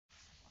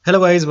Hello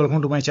guys,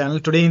 welcome to my channel.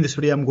 Today in this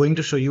video I'm going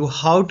to show you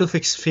how to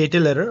fix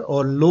fatal error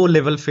or low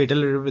level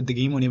fatal error with the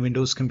game on your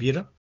Windows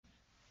computer.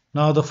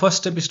 Now the first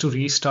step is to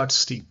restart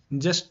Steam.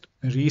 Just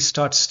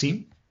restart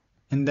Steam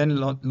and then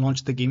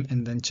launch the game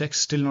and then check.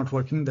 Still not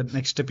working. The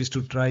next step is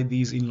to try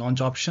these in launch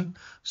option.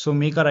 So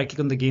make a right click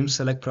on the game,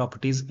 select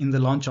properties. In the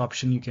launch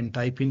option you can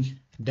type in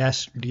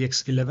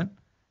 -dx11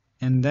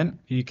 and then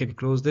you can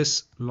close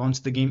this,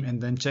 launch the game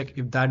and then check.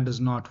 If that does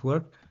not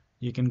work,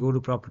 you can go to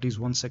properties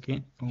once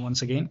again,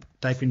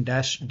 type in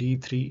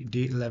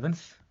 -d3d11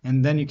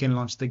 and then you can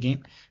launch the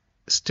game.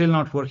 Still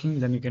not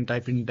working, then you can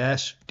type in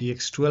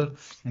 -dx12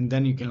 and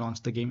then you can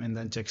launch the game and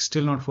then check.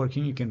 Still not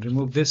working, you can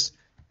remove this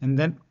and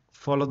then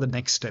follow the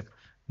next step.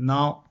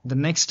 Now the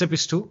next step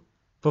is to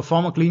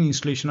perform a clean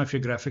installation of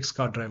your graphics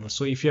card driver.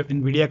 So if you have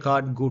Nvidia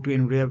card, go to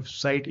Nvidia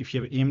website. If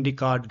you have AMD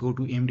card, go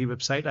to AMD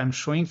website. I'm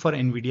showing for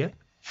Nvidia.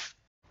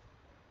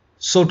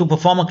 So to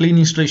perform a clean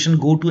installation,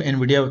 go to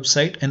Nvidia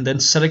website and then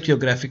select your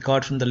graphic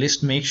card from the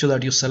list. Make sure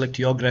that you select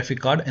your graphic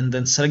card and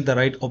then select the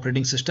right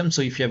operating system.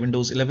 So if you have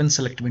Windows 11,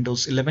 select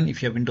Windows 11.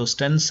 If you have Windows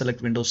 10,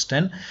 select Windows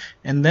 10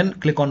 and then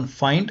click on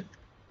Find.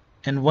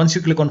 And once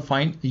you click on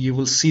Find, you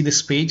will see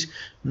this page.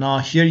 Now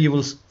here you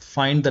will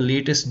find the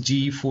latest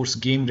GeForce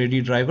Game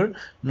Ready driver.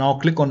 Now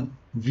click on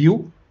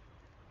View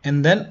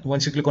and then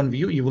once you click on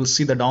View, you will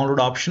see the download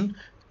option.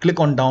 Click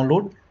on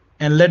Download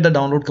and let the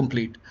download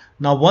complete.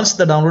 Now once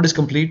the download is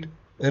complete,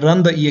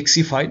 run the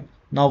exe file.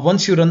 Now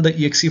once you run the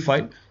exe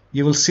file,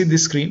 you will see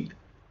this screen.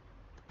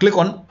 Click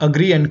on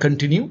Agree and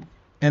Continue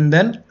and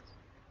then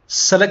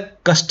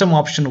select Custom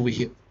option over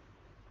here.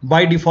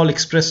 By default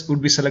Express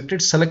would be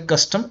selected. Select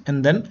Custom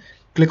and then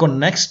click on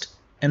Next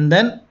and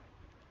then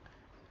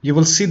you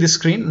will see this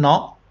screen.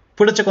 Now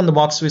put a check on the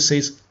box which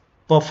says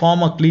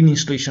Perform a clean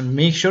installation.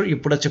 Make sure you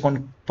put a check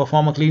on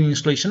Perform a clean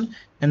installation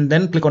and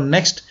then click on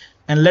Next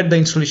and let the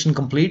installation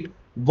complete.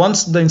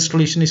 Once the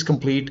installation is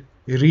complete,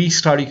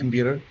 restart your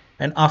computer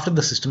and after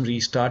the system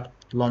restart,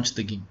 launch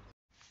the game.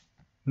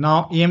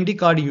 Now AMD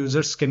card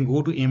users can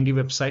go to AMD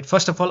website.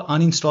 First of all,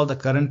 uninstall the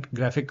current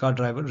graphic card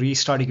driver,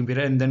 restart your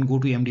computer and then go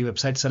to AMD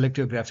website, select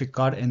your graphic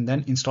card and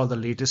then install the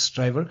latest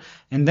driver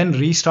and then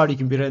restart your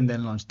computer and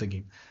then launch the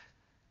game.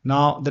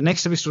 Now the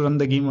next step is to run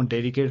the game on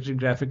dedicated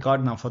graphic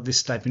card. Now for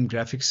this, type in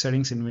graphics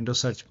settings in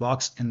Windows search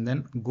box and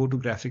then go to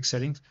graphics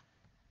settings.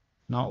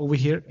 Now over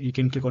here you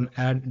can click on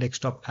Add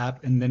Desktop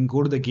App and then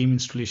go to the game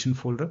installation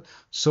folder.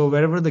 So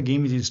wherever the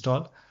game is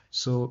installed,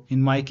 so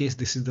in my case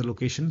this is the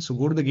location. So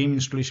go to the game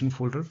installation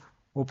folder,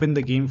 open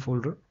the game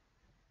folder.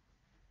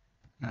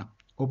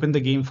 Open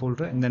the game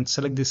folder and then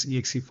select this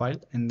exe file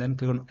and then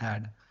click on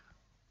Add.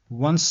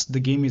 Once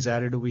the game is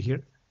added over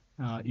here,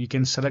 you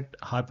can select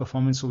high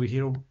performance over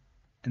here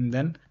and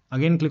then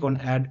again click on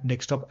Add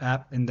Desktop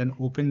App and then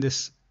open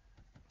this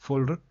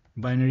folder,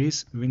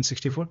 binaries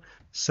Win64,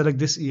 select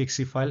this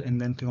exe file and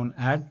then click on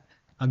Add.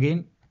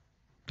 Again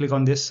click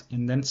on this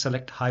and then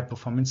select high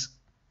performance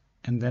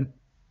and then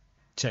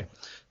check.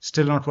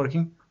 Still not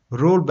working.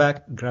 Roll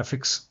back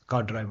graphics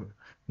card driver.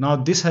 Now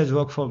this has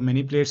worked for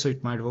many players, so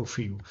it might work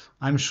for you.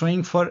 I'm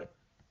showing for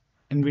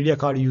Nvidia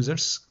card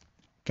users.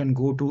 Can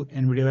go to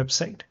Nvidia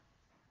website.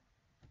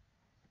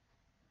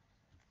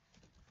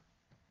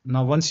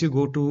 Now once you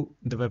go to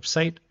the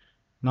website,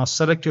 now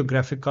select your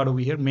graphic card over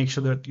here. Make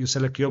sure that you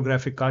select your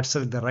graphic card,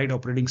 select the right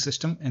operating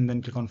system and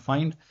then click on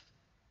Find.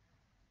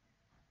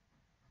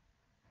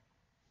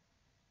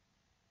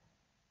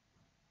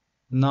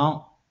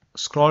 Now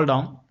scroll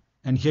down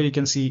and here you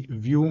can see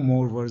View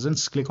More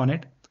Versions. Click on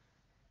it.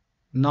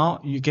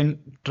 Now you can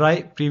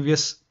try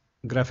previous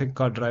graphic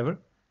card driver.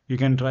 You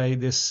can try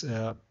this.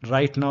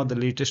 Right now the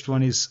latest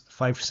one is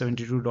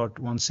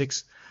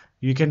 572.16.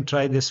 You can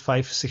try this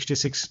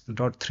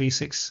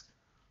 566.36.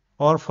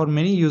 Or for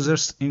many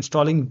users,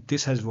 installing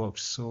this has worked.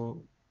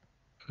 So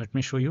let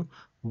me show you.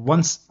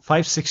 Once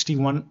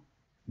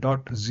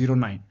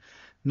 561.09.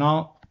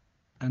 Now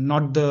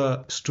not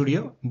the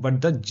studio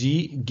but the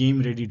G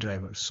Game Ready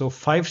driver. So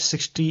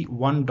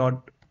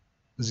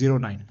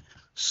 561.09.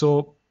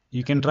 So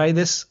you can try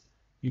this.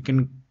 You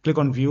can click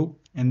on View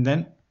and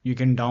then you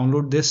can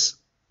download this.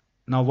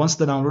 Now once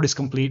the download is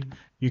complete,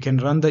 you can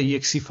run the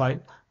exe file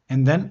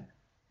and then,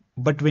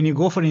 but when you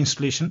go for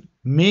installation,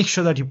 make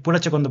sure that you put a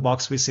check on the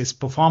box which says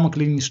Perform a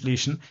clean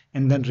installation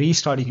and then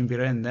restart your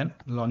computer and then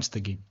launch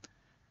the game.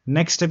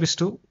 Next step is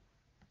to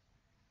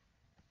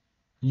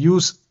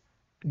use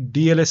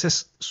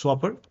DLSS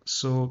swapper.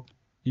 So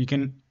you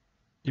can,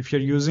 if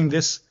you're using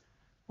this,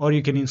 or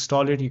you can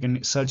install it, you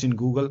can search in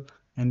Google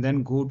and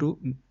then go to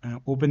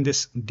open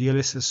this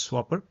DLSS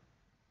swapper.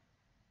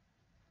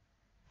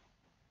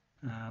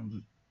 I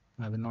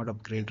will not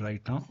upgrade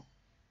right now.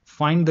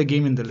 Find the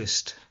game in the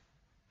list.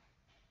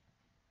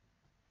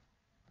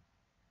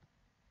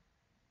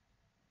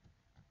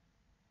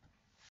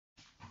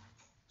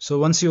 So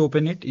once you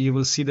open it, you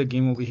will see the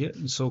game over here.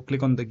 So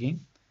click on the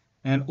game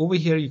and over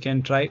here you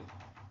can try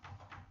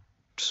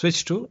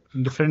switch to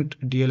different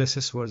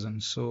DLSS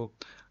versions. So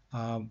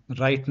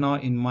right now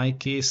in my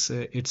case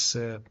it's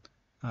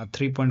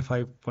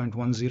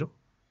 3.5.10.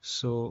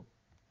 So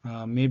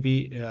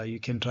maybe you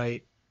can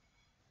try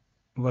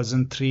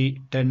version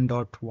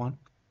 3.10.1.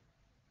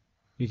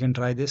 You can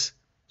try this.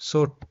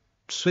 So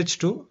switch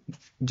to,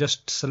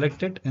 just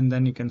select it and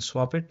then you can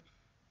swap it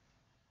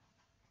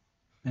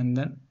and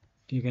then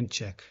you can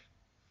check.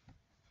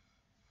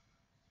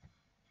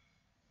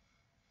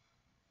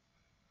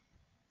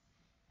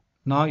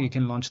 Now you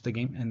can launch the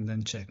game and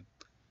then check.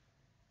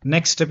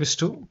 Next step is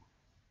to,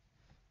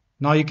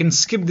 now you can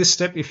skip this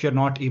step if you're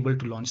not able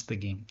to launch the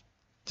game.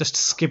 Just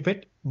skip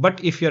it.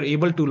 But if you're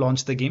able to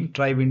launch the game,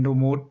 try window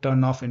mode,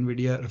 turn off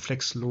Nvidia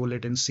Reflex low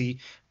latency,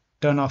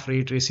 turn off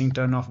ray tracing,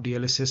 turn off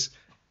DLSS,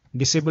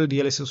 disable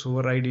DLSS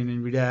override in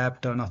Nvidia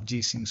app, turn off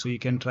G-Sync. So you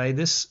can try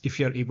this if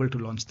you're able to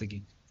launch the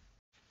game.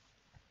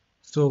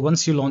 So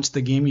once you launch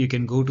the game, you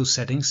can go to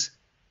settings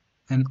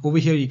and over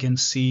here you can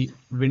see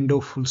window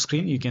full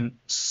screen. You can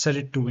set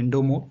it to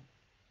window mode.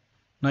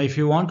 Now if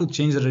you want to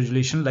change the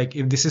resolution, like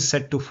if this is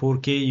set to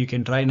 4K, you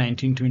can try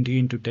 1920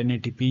 into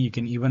 1080p. You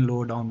can even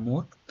lower down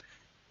more.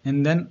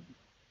 And then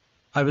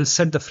I will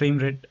set the frame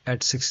rate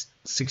at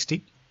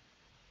 660.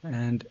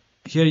 And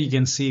here you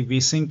can see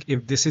VSync.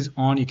 If this is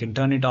on, you can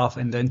turn it off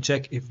and then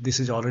check. If this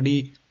is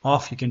already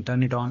off, you can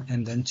turn it on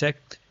and then check.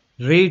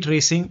 Ray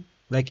tracing,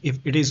 like if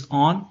it is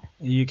on,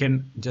 you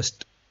can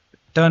just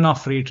turn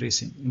off ray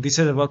tracing. This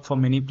has worked for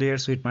many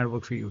players, so it might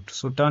work for you.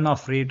 So turn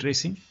off ray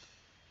tracing.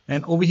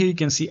 And over here you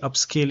can see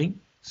upscaling.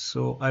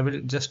 So I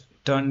will just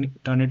turn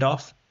it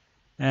off.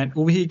 And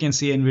over here you can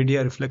see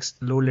Nvidia Reflex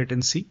low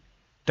latency.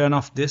 Turn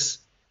off this.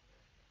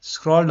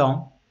 Scroll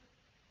down.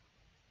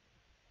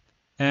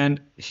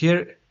 And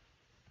here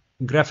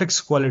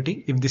graphics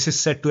quality, if this is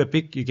set to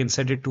epic, you can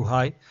set it to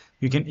high.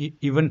 You can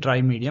even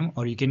try medium,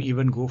 or you can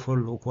even go for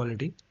low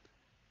quality.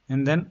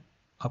 And then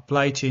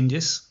apply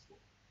changes.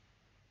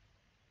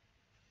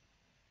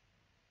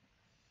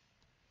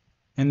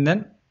 And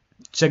then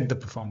check the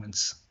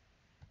performance.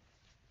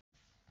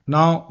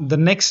 Now the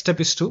next step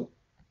is to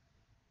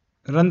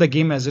run the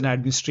game as an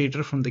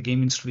administrator from the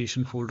game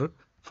installation folder.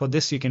 For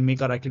this, you can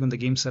make a right click on the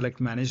game, select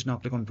manage. Now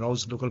click on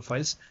browse local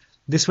files.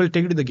 This will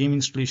take you to the game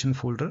installation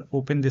folder.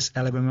 Open this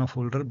Alabama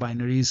folder,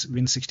 binaries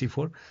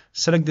win64.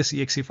 Select this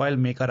exe file,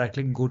 make a right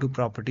click, go to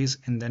properties,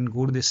 and then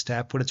go to this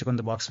tab, put a check on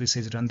the box which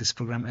says run this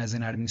program as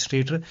an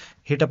administrator.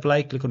 Hit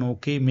apply, click on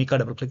OK, make a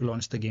double click,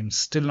 launch the game.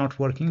 Still not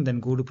working, then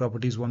go to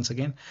properties once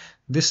again.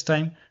 This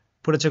time,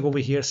 put a check over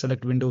here,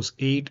 select Windows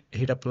 8,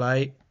 hit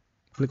apply,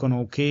 click on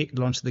OK,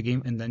 launch the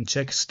game, and then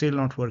check. Still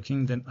not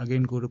working, then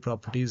again go to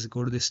properties,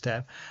 go to this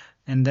tab,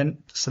 and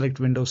then select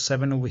Windows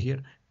 7 over here,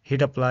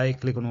 hit apply,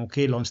 click on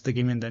OK, launch the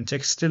game, and then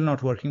check. Still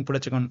not working, put a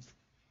check on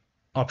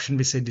option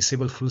which says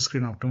disable full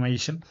screen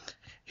optimization,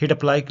 hit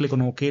apply, click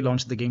on OK,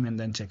 launch the game, and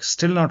then check.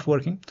 Still not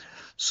working.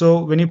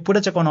 So when you put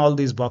a check on all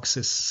these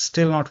boxes,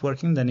 still not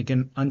working, then you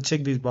can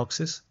uncheck these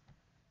boxes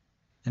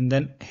and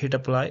then hit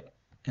apply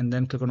and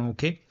then click on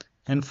OK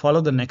and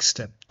follow the next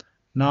step.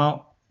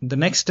 Now the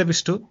next step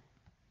is to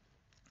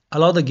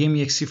allow the game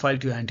exe file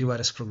to your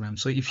antivirus program.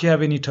 So if you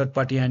have any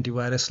third-party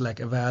antivirus like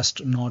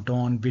Avowed,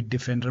 Norton,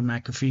 Bitdefender,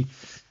 McAfee,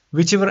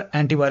 whichever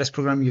antivirus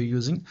program you're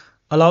using,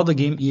 allow the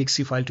game exe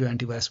file to your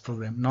antivirus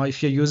program. Now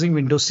if you're using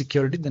Windows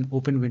Security, then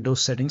open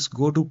Windows Settings,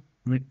 go to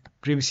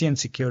Privacy and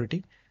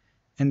Security,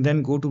 and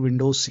then go to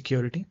Windows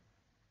Security,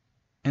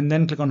 and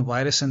then click on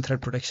Virus and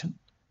Threat Protection.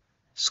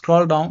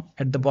 Scroll down,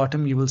 at the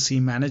bottom you will see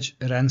Manage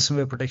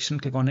Ransomware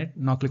Protection, click on it.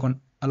 Now click on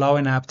Allow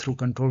an app through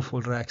control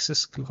folder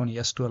access, click on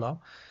Yes to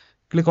allow.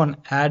 Click on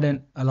Add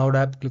an allowed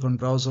app, click on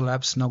Browse all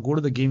apps. Now go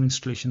to the game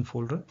installation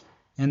folder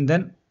and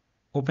then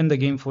open the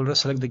game folder,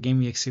 select the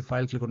game exe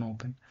file, click on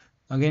Open.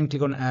 Again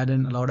click on Add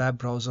an allowed app,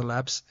 Browse all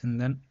apps, and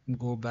then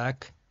go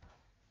back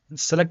and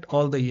select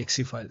all the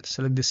exe file.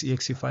 Select this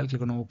exe file,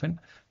 click on Open.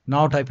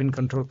 Now type in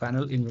Control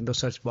Panel in Windows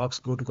search box,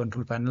 go to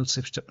Control Panel,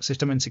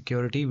 System and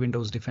Security,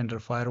 Windows Defender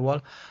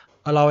Firewall.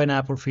 Allow an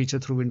app or feature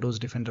through Windows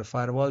Defender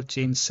Firewall,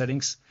 change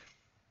settings,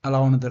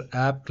 allow another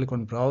app, click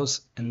on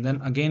browse, and then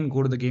again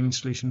go to the game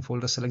installation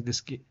folder, select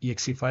this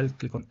exe file,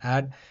 click on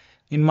add.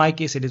 In my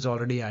case it is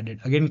already added.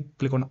 Again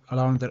click on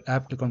allow another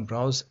app, click on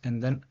browse,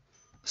 and then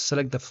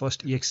select the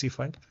first exe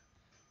file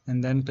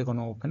and then click on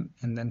open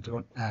and then click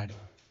on add.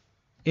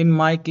 In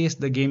my case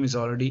the game is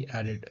already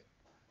added.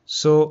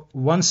 So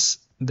once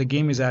the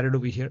game is added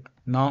over here,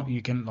 now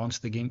you can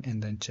launch the game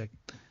and then check.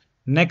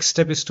 Next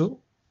step is to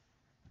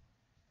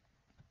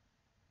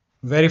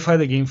verify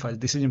the game file.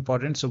 This is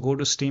important. So go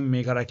to Steam,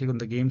 make a right click on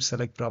the game,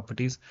 select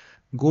properties,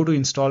 go to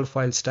install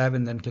files tab,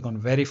 and then click on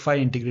verify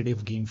integrity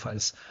of game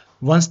files.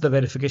 Once the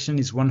verification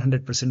is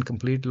 100%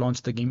 complete,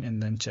 launch the game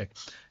and then check.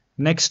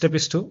 Next step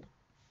is to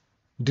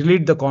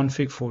delete the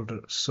config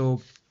folder.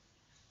 So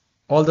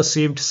all the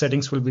saved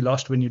settings will be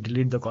lost when you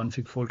delete the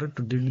config folder.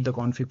 To delete the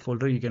config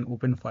folder, you can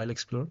open File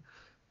Explorer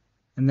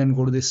and then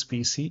go to this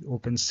PC,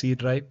 open C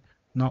drive.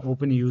 Now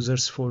open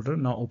users folder.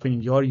 Now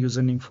open your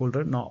username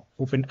folder. Now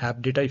open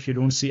app data. If you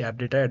don't see app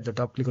data at the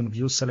top, click on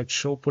view, select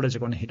show, put a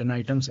check on hidden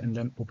items, and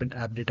then open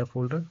app data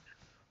folder.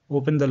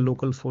 Open the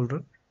local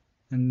folder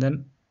and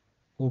then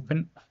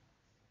open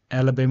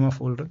Alabama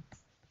folder.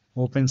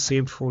 Open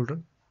saved folder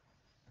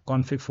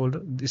config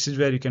folder. This is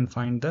where you can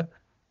find the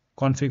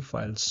config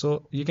files.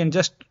 So you can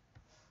just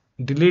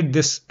delete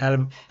this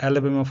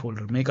Alabama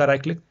folder, make a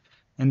right click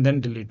and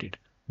then delete it.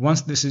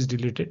 Once this is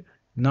deleted,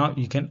 now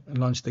you can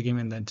launch the game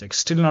and then check.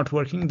 Still not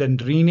working, then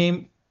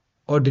rename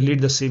or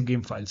delete the save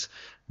game files.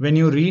 When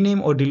you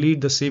rename or delete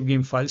the save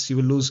game files, you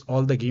will lose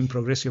all the game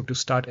progress. You have to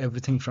start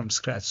everything from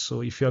scratch.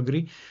 So if you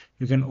agree,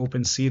 you can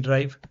open C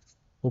drive,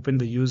 open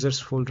the users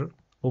folder,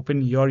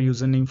 open your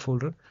username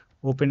folder,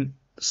 open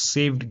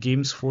saved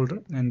games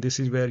folder, and this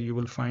is where you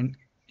will find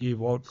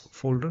Avowed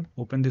folder.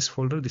 Open this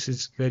folder. This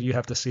is where you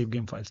have the save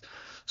game files.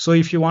 So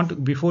if you want to,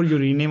 before you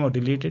rename or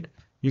delete it,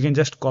 you can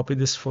just copy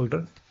this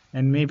folder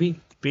and maybe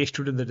paste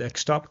it to the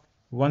desktop.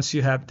 Once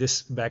you have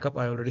this backup,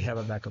 I already have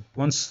a backup.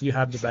 Once you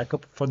have the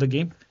backup for the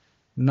game,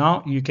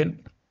 now you can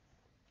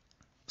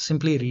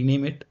simply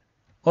rename it,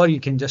 or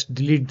you can just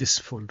delete this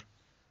folder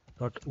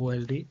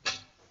 .old.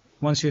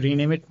 Once you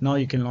rename it, now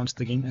you can launch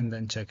the game and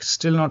then check.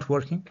 Still not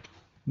working.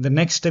 The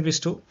next step is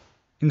to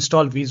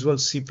install Visual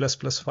C++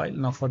 file.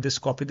 Now for this,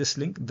 copy this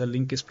link. The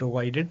link is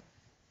provided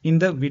in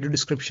the video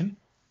description.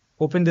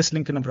 Open this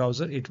link in a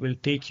browser. It will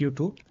take you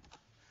to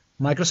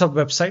Microsoft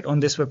website. On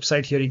this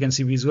website here, you can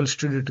see Visual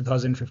Studio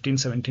 2015,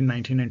 17,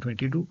 19, and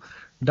 22.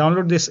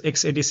 Download this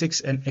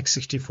x86 and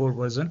x64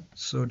 version.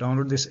 So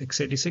download this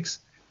x86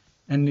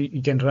 and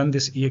you can run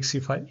this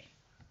exe file.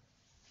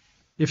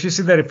 If you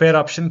see the repair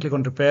option, click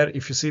on repair.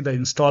 If you see the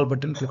install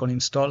button, click on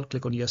install,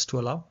 click on yes to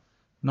allow.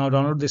 Now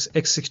download this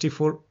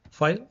x64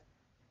 file.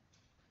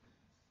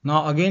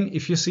 Now again,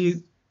 if you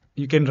see,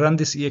 you can run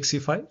this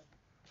exe file.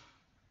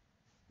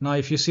 Now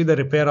if you see the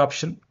repair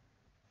option,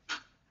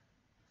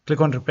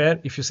 click on repair.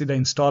 If you see the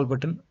install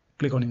button,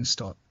 click on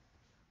install.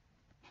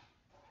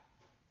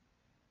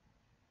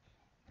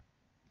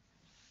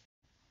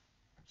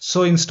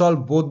 So install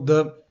both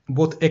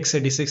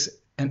x86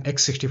 and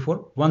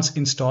x64. Once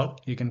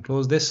installed, you can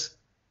close this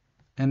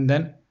and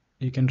then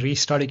you can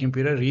restart your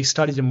computer.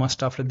 Restart is a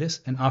must after this,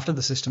 and after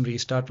the system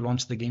restart,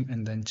 launch the game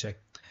and then check.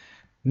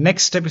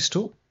 Next step is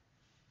to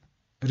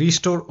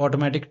restore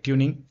automatic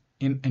tuning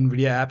in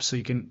Nvidia app. So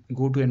you can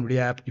go to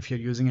Nvidia app. If you're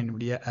using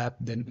Nvidia app,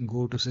 then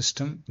go to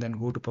system, then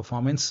go to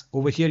performance.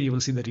 Over here you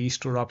will see the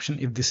restore option.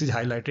 If this is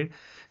highlighted,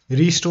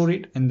 restore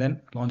it and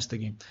then launch the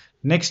game.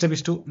 Next step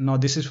is to, now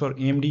this is for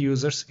AMD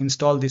users,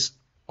 install this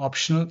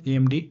optional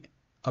AMD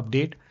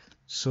update.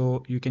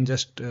 So you can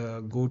just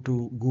go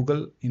to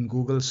Google. In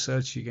Google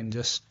search, you can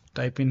just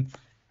type in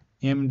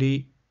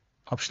AMD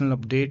optional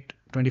update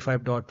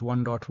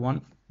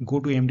 25.1.1. Go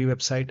to AMD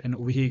website, and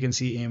over here you can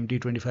see AMD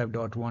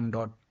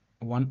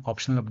 25.1.1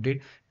 optional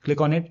update.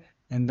 Click on it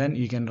and then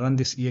you can run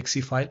this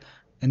exe file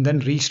and then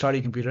restart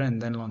your computer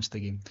and then launch the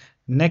game.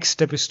 Next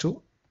step is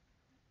to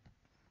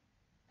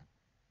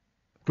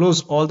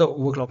close all the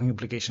overclocking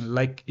application.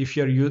 Like if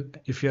you're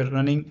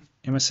running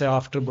MSI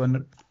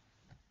Afterburner,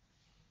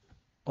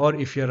 or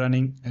if you're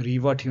running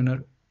Riva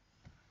Tuner.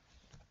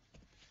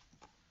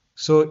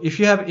 So if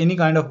you have any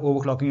kind of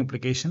overclocking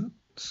application,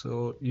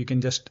 so you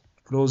can just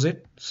close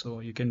it. So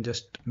you can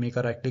just make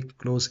a right click,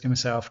 close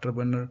MSI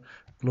Afterburner,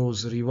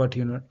 close Riva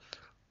Tuner,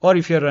 or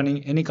if you're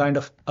running any kind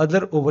of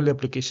other overlay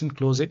application,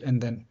 close it and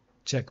then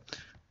check.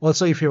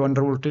 Also, if you have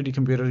undervolted your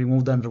computer,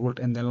 remove the undervolt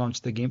and then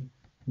launch the game.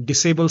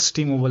 Disable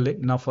Steam overlay.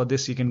 Now for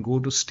this, you can go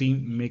to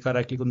Steam, make a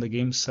right click on the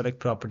game, select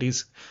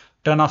properties,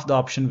 turn off the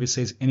option which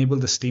says enable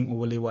the Steam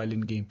overlay while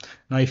in game.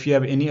 Now if you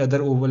have any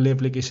other overlay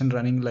application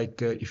running,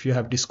 like if you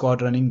have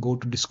Discord running, go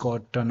to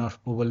Discord, turn off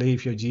overlay.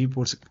 If you're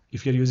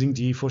using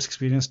GeForce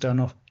Experience,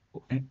 turn off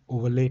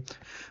overlay.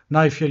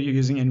 Now if you're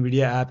using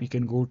Nvidia app, you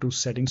can go to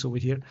settings over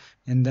here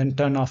and then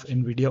turn off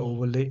Nvidia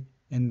overlay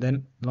and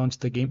then launch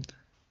the game.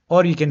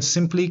 Or you can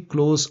simply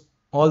close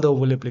all the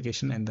overlay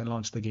application and then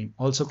launch the game.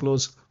 Also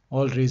close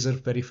all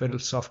Razer peripheral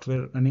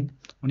software running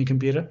on your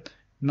computer.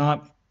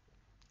 Now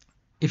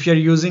if you're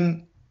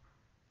using,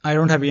 I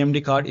don't have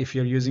AMD card, if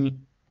you're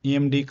using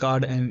AMD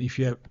card and if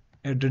you have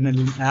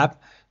Adrenaline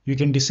app, you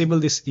can disable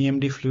this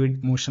AMD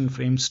fluid motion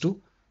frames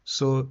too.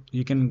 So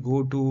you can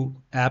go to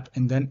app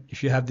and then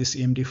if you have this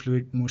AMD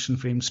fluid motion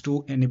frames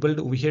 2 enabled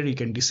over here, you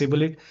can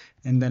disable it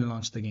and then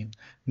launch the game.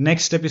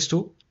 Next step is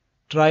to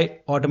try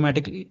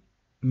automatically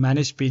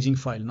manage paging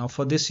file. Now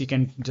for this, you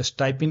can just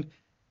type in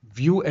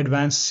view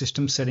advanced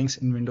system settings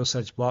in Windows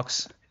search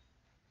box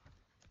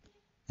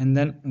and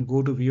then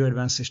go to view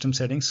advanced system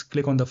settings,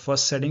 click on the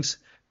first settings,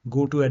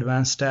 go to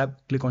advanced tab,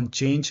 click on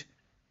change,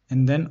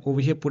 and then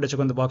over here put a check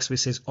on the box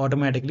which says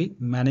automatically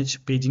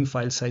manage paging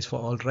file size for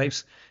all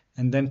drives,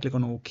 and then click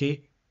on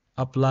OK,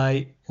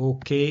 apply,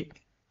 OK,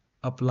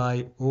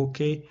 apply,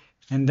 OK,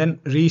 and then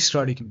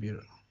restart your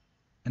computer.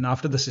 And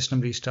after the system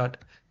restart,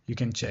 you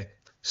can check.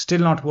 Still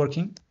not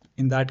working.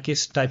 In that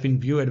case, type in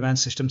view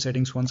advanced system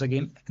settings once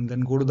again and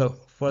then go to the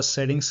first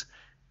settings,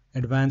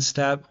 advanced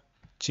tab,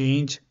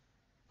 change,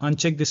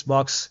 uncheck this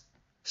box,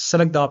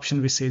 select the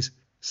option which says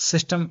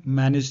system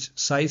managed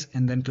size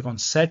and then click on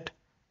set,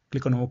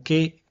 click on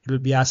OK. It will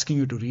be asking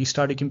you to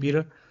restart your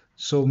computer.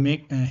 So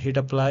hit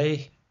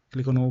apply,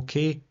 click on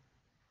OK,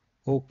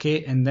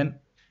 OK, and then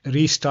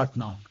restart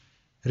now.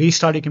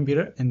 restart your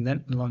computer and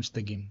then launch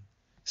the game.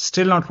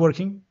 Still not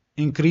working,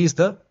 increase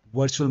the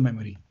virtual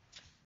memory.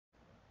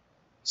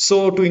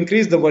 So to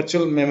increase the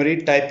virtual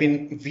memory, type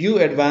in View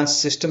Advanced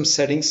System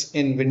Settings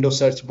in Windows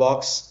search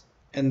box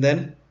and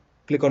then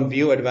click on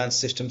View Advanced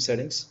System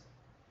Settings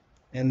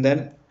and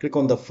then click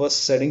on the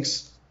first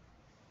settings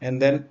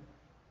and then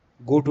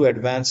go to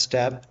Advanced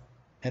tab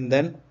and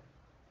then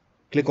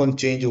click on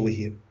Change over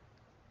here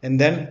and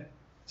then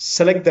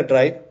select the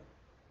drive.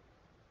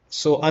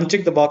 So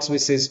uncheck the box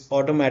which says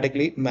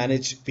automatically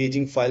manage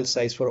paging file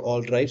size for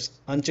all drives.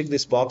 Uncheck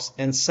this box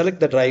and select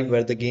the drive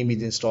where the game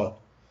is installed.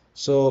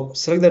 So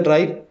select the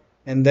drive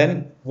and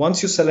then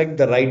once you select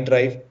the right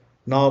drive,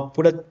 now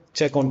put a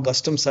check on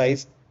custom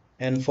size,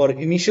 and for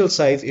initial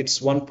size it's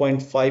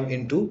 1.5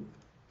 into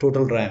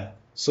total RAM.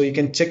 So you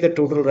can check the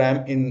total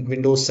RAM in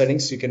Windows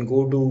settings. You can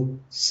go to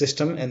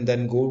system and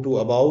then go to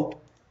about,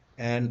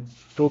 and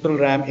total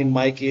RAM in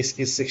my case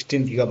is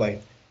 16 gigabyte.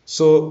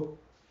 So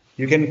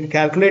you can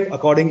calculate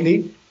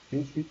accordingly.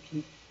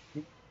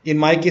 In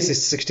my case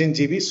it's 16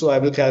 GB, so I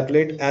will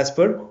calculate as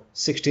per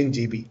 16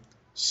 GB.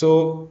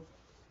 So,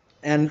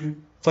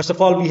 and first of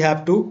all we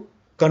have to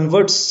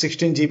convert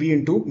 16 GB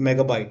into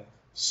megabyte.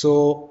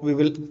 So we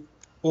will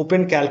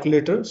open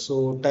calculator.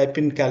 So type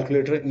in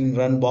calculator in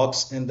run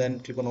box and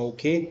then click on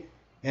OK,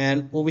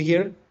 and over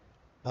here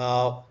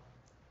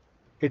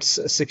it's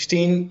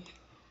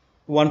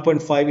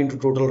 1.5 into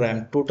total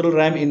RAM. Total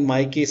RAM in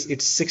my case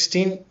it's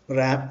 16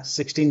 RAM,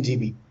 16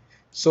 GB.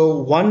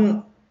 So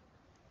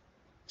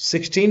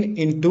 16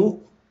 into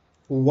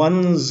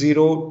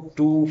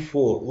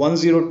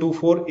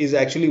 1024 is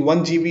actually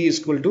 1 GB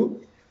is equal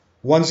to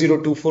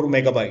 1024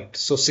 megabyte.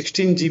 So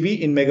 16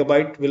 GB in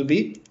megabyte will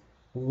be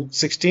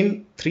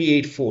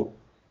 16384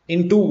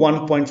 into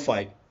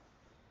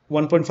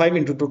 1.5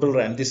 into total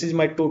RAM. This is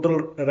my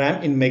total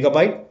RAM in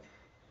megabyte.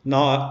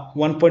 Now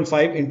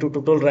 1.5 into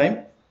total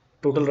RAM,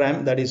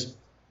 that is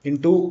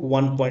into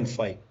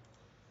 1.5.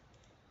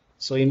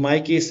 So in my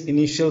case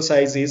initial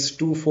size is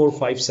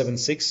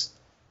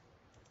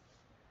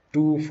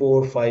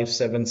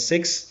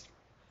 24576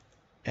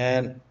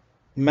 and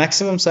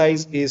maximum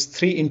size is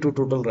 3 into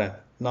total RAM.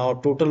 Now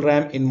total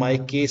RAM in my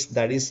case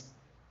that is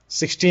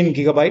 16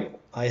 gigabyte.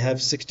 I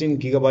have 16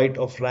 gigabyte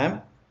of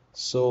RAM.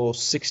 So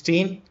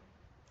 16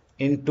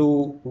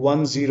 into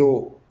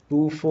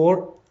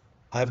 1024,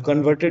 I have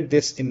converted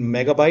this in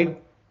megabyte.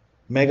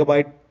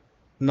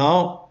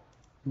 Now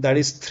that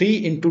is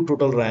 3 into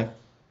total RAM.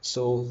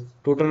 So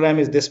total RAM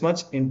is this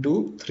much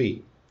into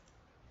 3,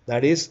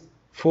 that is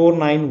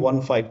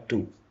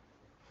 49152.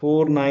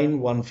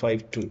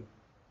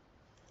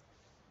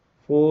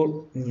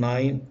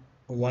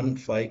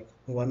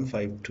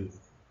 4915152.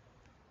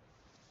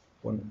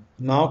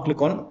 Now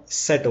click on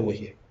set over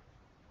here,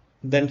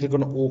 then click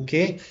on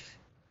OK,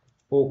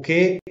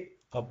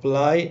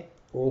 apply,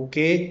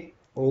 OK.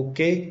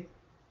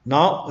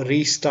 Now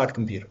restart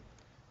computer.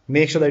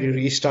 Make sure that you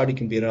restart your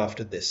computer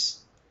after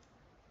this.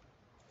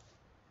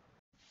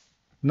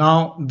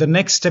 Now the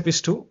next step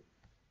is to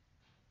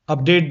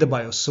update the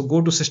BIOS. So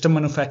go to system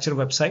manufacturer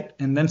website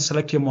and then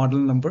select your model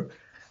number.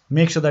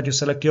 Make sure that you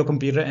select your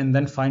computer and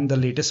then find the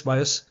latest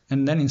BIOS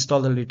and then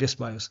install the latest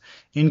BIOS.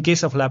 In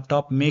case of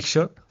laptop, make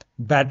sure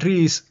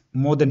battery is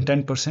more than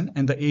 10%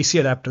 and the AC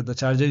adapter, the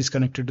charger, is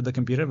connected to the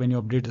computer when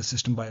you update the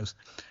system BIOS.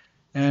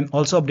 And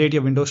also update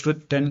your Windows to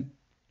 10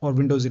 or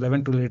Windows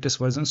 11 to the latest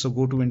version. So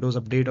go to Windows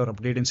Update or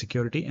Update in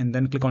Security and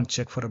then click on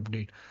Check for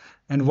Update.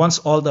 And once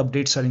all the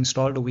updates are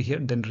installed over here,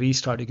 then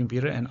restart your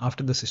computer, and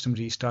after the system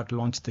restart,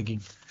 launch the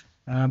game.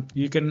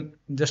 You can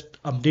just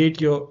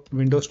update your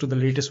Windows to the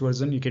latest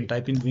version. You can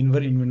type in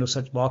WinVer in Windows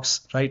search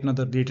box. Right now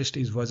the latest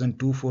is version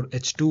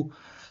 2.4H2.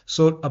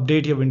 So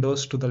update your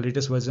Windows to the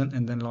latest version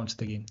and then launch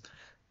the game.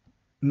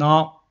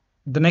 Now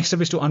the next step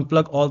is to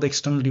unplug all the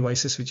external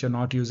devices which you're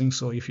not using.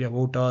 So if you have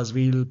OTAs,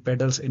 wheel,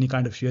 pedals, any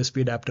kind of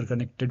USB adapter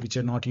connected which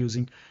you're not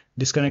using,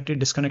 disconnect it.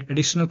 Disconnect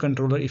additional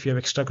controller. If you have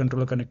extra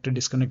controller connected,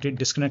 disconnect it.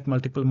 Disconnect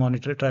multiple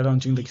monitor. Try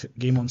launching the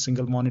game on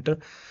single monitor.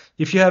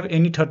 If you have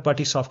any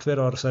third-party software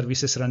or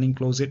services running,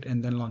 close it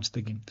and then launch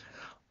the game.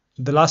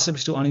 The last step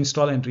is to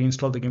uninstall and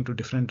reinstall the game to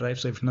different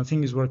drives. So if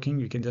nothing is working,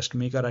 you can just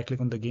make a right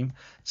click on the game,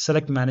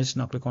 select manage.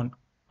 Now click on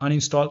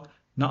uninstall.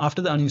 Now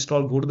after the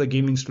uninstall, go to the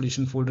game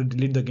installation folder,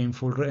 delete the game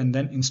folder, and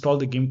then install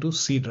the game to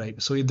C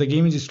drive. So if the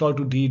game is installed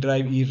to D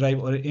drive, E drive,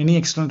 or any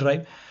external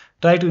drive,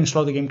 try to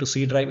install the game to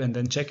C drive and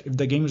then check. If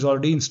the game is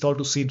already installed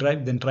to C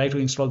drive, then try to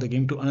install the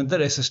game to another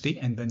SSD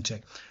and then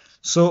check.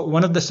 So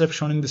one of the steps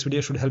shown in this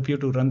video should help you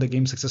to run the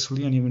game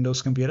successfully on your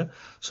Windows computer.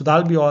 So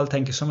that'll be all.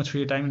 Thank you so much for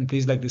your time, and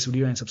please like this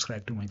video and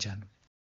subscribe to my channel.